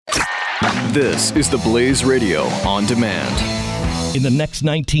This is the Blaze Radio on demand. In the next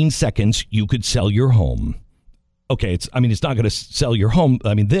 19 seconds, you could sell your home. Okay, it's not going to sell your home,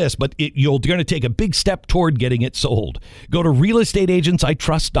 but you're going to take a big step toward getting it sold. Go to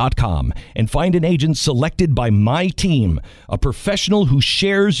realestateagentsitrust.com and find an agent selected by my team, a professional who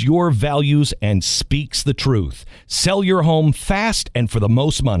shares your values and speaks the truth. Sell your home fast and for the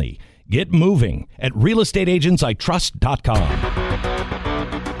most money. Get moving at realestateagentsitrust.com.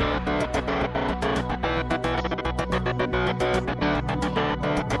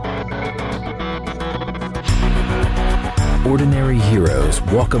 Ordinary heroes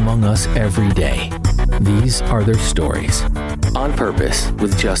walk among us every day. These are their stories. On Purpose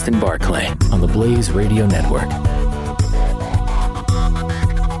with Justin Barclay on the Blaze Radio Network.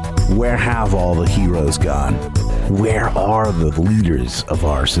 Where have all the heroes gone? Where are the leaders of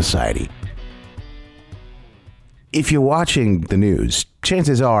our society? If you're watching the news,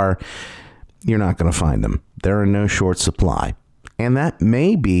 chances are you're not going to find them. They're in no short supply. And that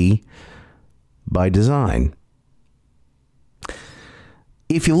may be by design.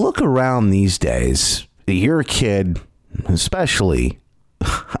 If you look around these days, you're a kid, especially,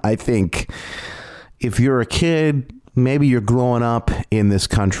 I think, if you're a kid, maybe you're growing up in this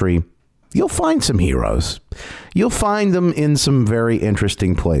country, you'll find some heroes. You'll find them in some very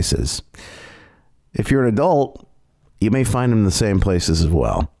interesting places. If you're an adult, you may find them in the same places as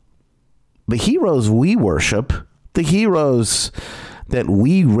well. The heroes we worship, the heroes that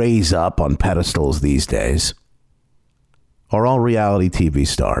we raise up on pedestals these days, are all reality TV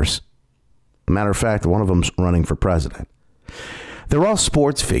stars. Matter of fact, one of them's running for president. They're all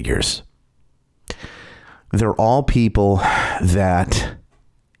sports figures. They're all people that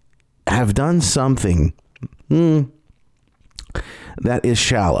have done something that is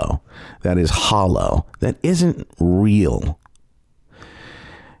shallow, that is hollow, that isn't real.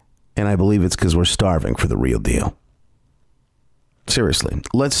 And I believe it's because we're starving for the real deal. Seriously,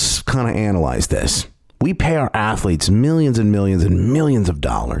 let's kind of analyze this. We pay our athletes millions and millions and millions of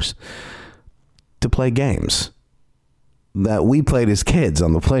dollars to play games that we played as kids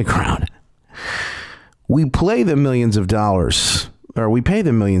on the playground. We pay them millions of dollars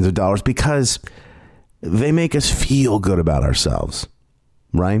because they make us feel good about ourselves,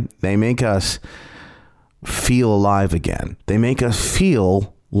 right? They make us feel alive again. They make us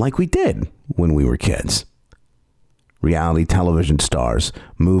feel like we did when we were kids. Reality television stars,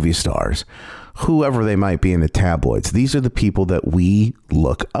 movie stars, whoever they might be in the tabloids. These are the people that we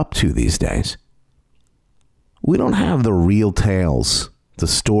look up to these days. We don't have the real tales, the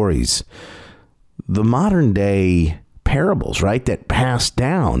stories, the modern day parables, right? That pass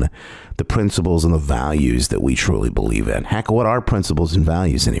down the principles and the values that we truly believe in. Heck, what are principles and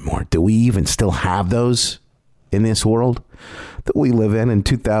values anymore? Do we even still have those in this world that we live in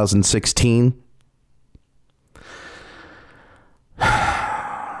 2016?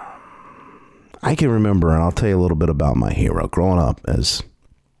 I can remember, and I'll tell you a little bit about my hero. Growing up, as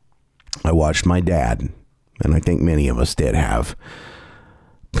I watched my dad, and I think many of us did have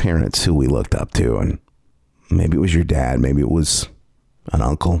parents who we looked up to, and maybe it was your dad, maybe it was an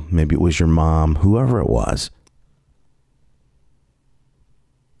uncle, maybe it was your mom, whoever it was.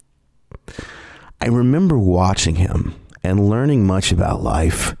 I remember watching him and learning much about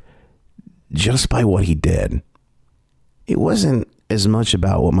life just by what he did. It wasn't as much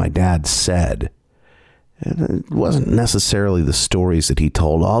about what my dad said. It wasn't necessarily the stories that he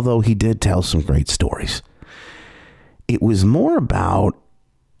told, although he did tell some great stories. It was more about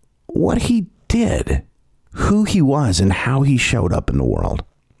what he did, who he was, and how he showed up in the world.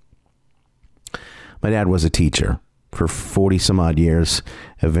 My dad was a teacher for 40 some odd years.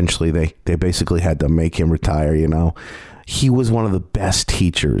 Eventually, they basically had to make him retire, you know. He was one of the best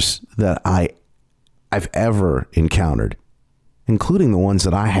teachers that I've ever encountered, including the ones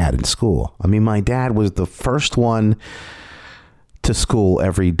that I had in school. I mean, my dad was the first one to school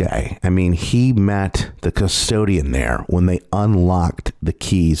every day. I mean, he met the custodian there when they unlocked the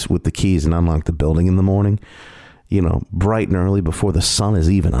keys and unlocked the building in the morning, you know, bright and early before the sun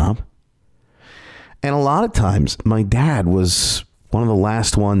is even up. And a lot of times my dad was one of the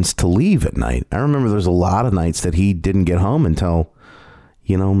last ones to leave at night. I remember there's a lot of nights that he didn't get home until,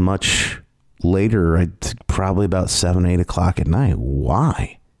 you know, much later, probably about 7, 8 o'clock at night.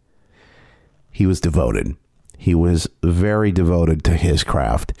 Why? He was devoted. He was very devoted to his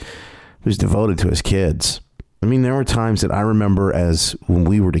craft. He was devoted to his kids. I mean, there were times that I remember as when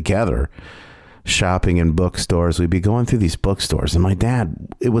we were together shopping in bookstores, we'd be going through these bookstores, and my dad,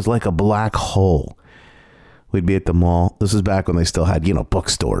 it was like a black hole. We'd be at the mall. This is back when they still had, you know,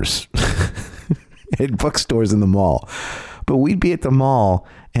 bookstores. They had bookstores in the mall. But we'd be at the mall,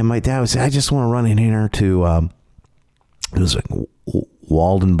 and my dad would say, I just want to run in here to, it was like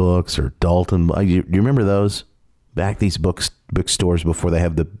Walden Books or Dalton. You remember those? Back these bookstores before they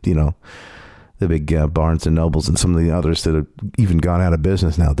have the, the big Barnes and Nobles and some of the others that have even gone out of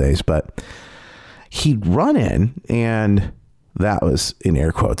business nowadays. But he'd run in, and that was in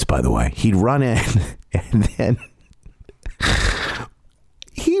air quotes, by the way. He'd run in, and then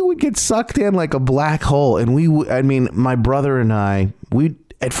he would get sucked in like a black hole. And my brother and I, we'd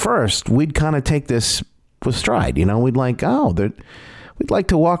kind of take this with stride. We'd like, we'd like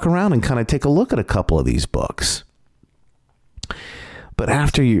to walk around and kind of take a look at a couple of these books. But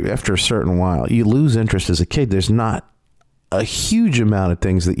after a certain while, you lose interest as a kid. There's not a huge amount of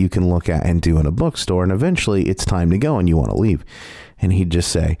things that you can look at and do in a bookstore. And eventually it's time to go and you want to leave. And he'd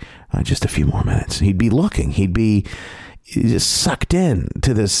just say, just a few more minutes. He'd be looking. He'd be just sucked in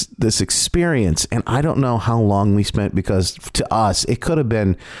to this experience. And I don't know how long we spent, because to us, it could have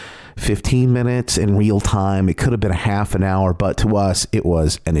been 15 minutes in real time. It could have been a half an hour. But to us, it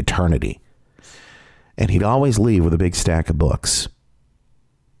was an eternity. And he'd always leave with a big stack of books.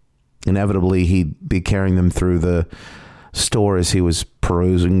 Inevitably, he'd be carrying them through the store as he was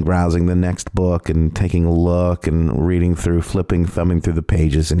browsing the next book and taking a look and reading through, thumbing through the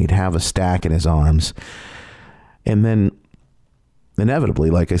pages, and he'd have a stack in his arms. And then inevitably,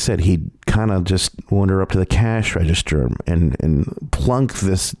 like I said, he'd kind of just wander up to the cash register and plunk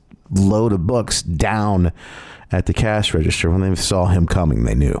this load of books down at the cash register. When they saw him coming,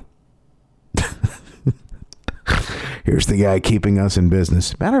 they knew. Here's the guy keeping us in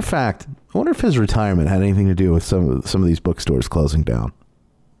business. Matter of fact, I wonder if his retirement had anything to do with some of these bookstores closing down.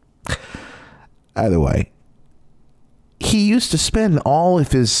 Either way, he used to spend all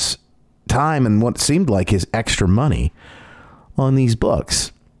of his time and what seemed like his extra money on these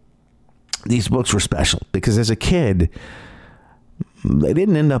books. These books were special because as a kid, they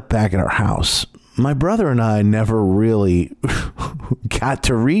didn't end up back at our house. My brother and I never really got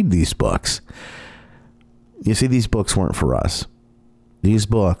to read these books. You see, these books weren't for us. These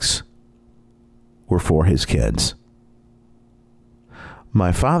books were for his kids.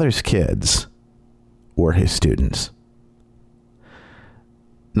 My father's kids were his students.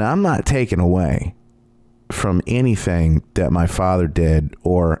 Now, I'm not taking away from anything that my father did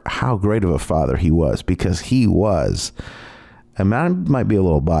or how great of a father he was, because he was, and I might be a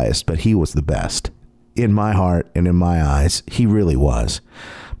little biased, but he was the best. In my heart and in my eyes, he really was.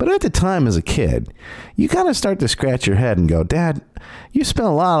 But at the time as a kid, you kind of start to scratch your head and go, Dad, you spent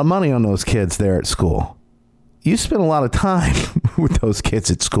a lot of money on those kids there at school. You spent a lot of time with those kids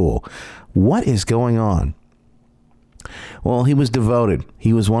at school. What is going on? Well, he was devoted.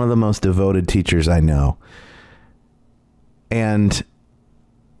 He was one of the most devoted teachers I know. And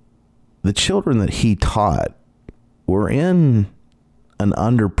the children that he taught were in an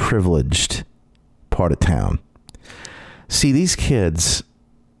underprivileged part of town. See, these kids,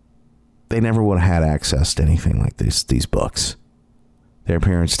 they never would have had access to anything like these books. Their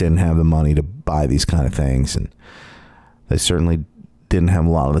parents didn't have the money to buy these kind of things, and they certainly didn't have a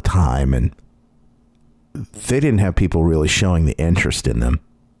lot of the time, and they didn't have people really showing the interest in them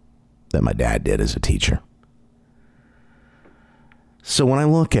that my dad did as a teacher. So when I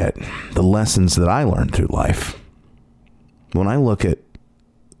look at the lessons that I learned through life, when I look at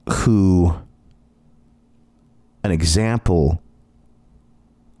who an example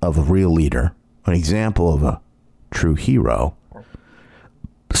of a real leader, an example of a true hero,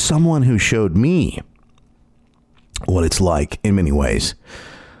 someone who showed me what it's like in many ways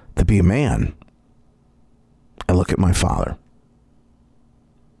to be a man, I look at my father.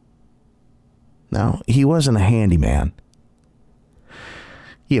 Now, he wasn't a handyman.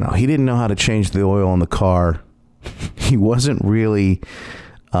 He didn't know how to change the oil in the car. He wasn't really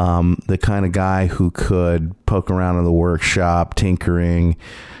the kind of guy who could poke around in the workshop, tinkering,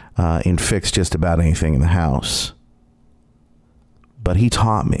 and fix just about anything in the house. But he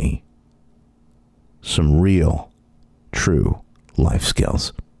taught me some real, true life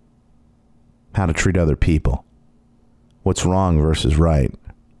skills. How to treat other people. What's wrong versus right.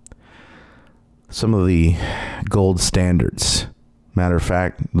 Some of the gold standards. Matter of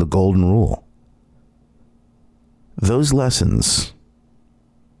fact, the golden rule. Those lessons,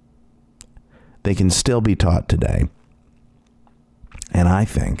 they can still be taught today. And I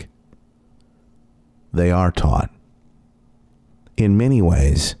think they are taught in many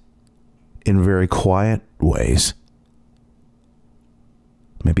ways, in very quiet ways,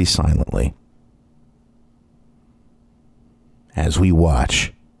 maybe silently, as we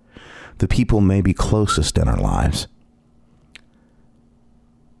watch the people maybe closest in our lives.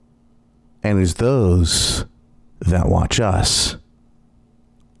 And as those that watch us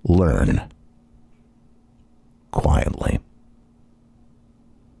learn quietly.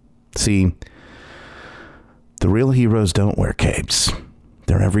 See, the real heroes don't wear capes.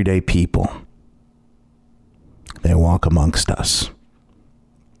 They're everyday people. They walk amongst us.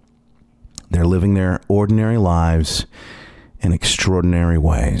 They're living their ordinary lives in extraordinary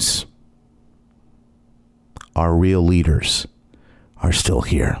ways. Our real leaders are still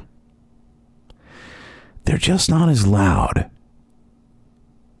here. They're just not as loud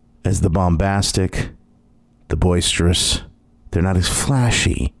as the bombastic, the boisterous. They're not as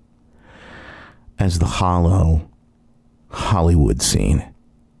flashy as the hollow Hollywood scene.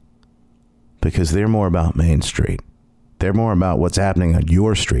 Because they're more about Main Street. They're more about what's happening on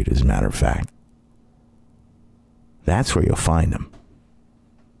your street, as a matter of fact. That's where you'll find them.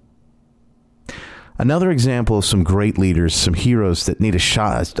 Another example of some great leaders, some heroes that need a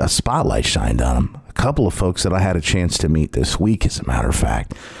spotlight shined on them. A couple of folks that I had a chance to meet this week, as a matter of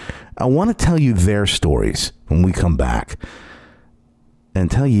fact. I want to tell you their stories when we come back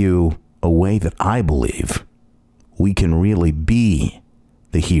and tell you a way that I believe we can really be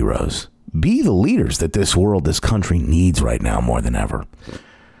the heroes, be the leaders that this world, this country needs right now more than ever.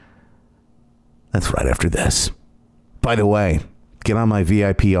 That's right after this. By the way, get on my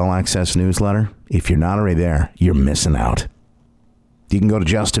VIP All Access newsletter. If you're not already there, you're missing out. You can go to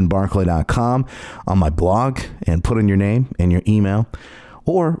justinbarclay.com on my blog and put in your name and your email.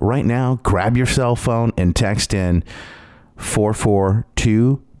 Or right now, grab your cell phone and text in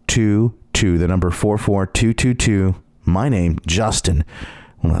 44222, the number 44222, my name, Justin.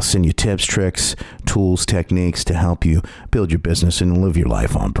 And I'll send you tips, tricks, tools, techniques to help you build your business and live your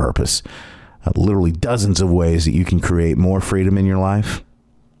life on purpose. Literally dozens of ways that you can create more freedom in your life.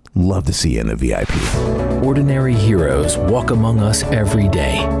 Love to see you in the VIP. Ordinary heroes walk among us every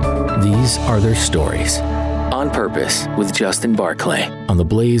day. These are their stories. On Purpose with Justin Barclay on the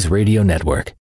Blaze Radio Network.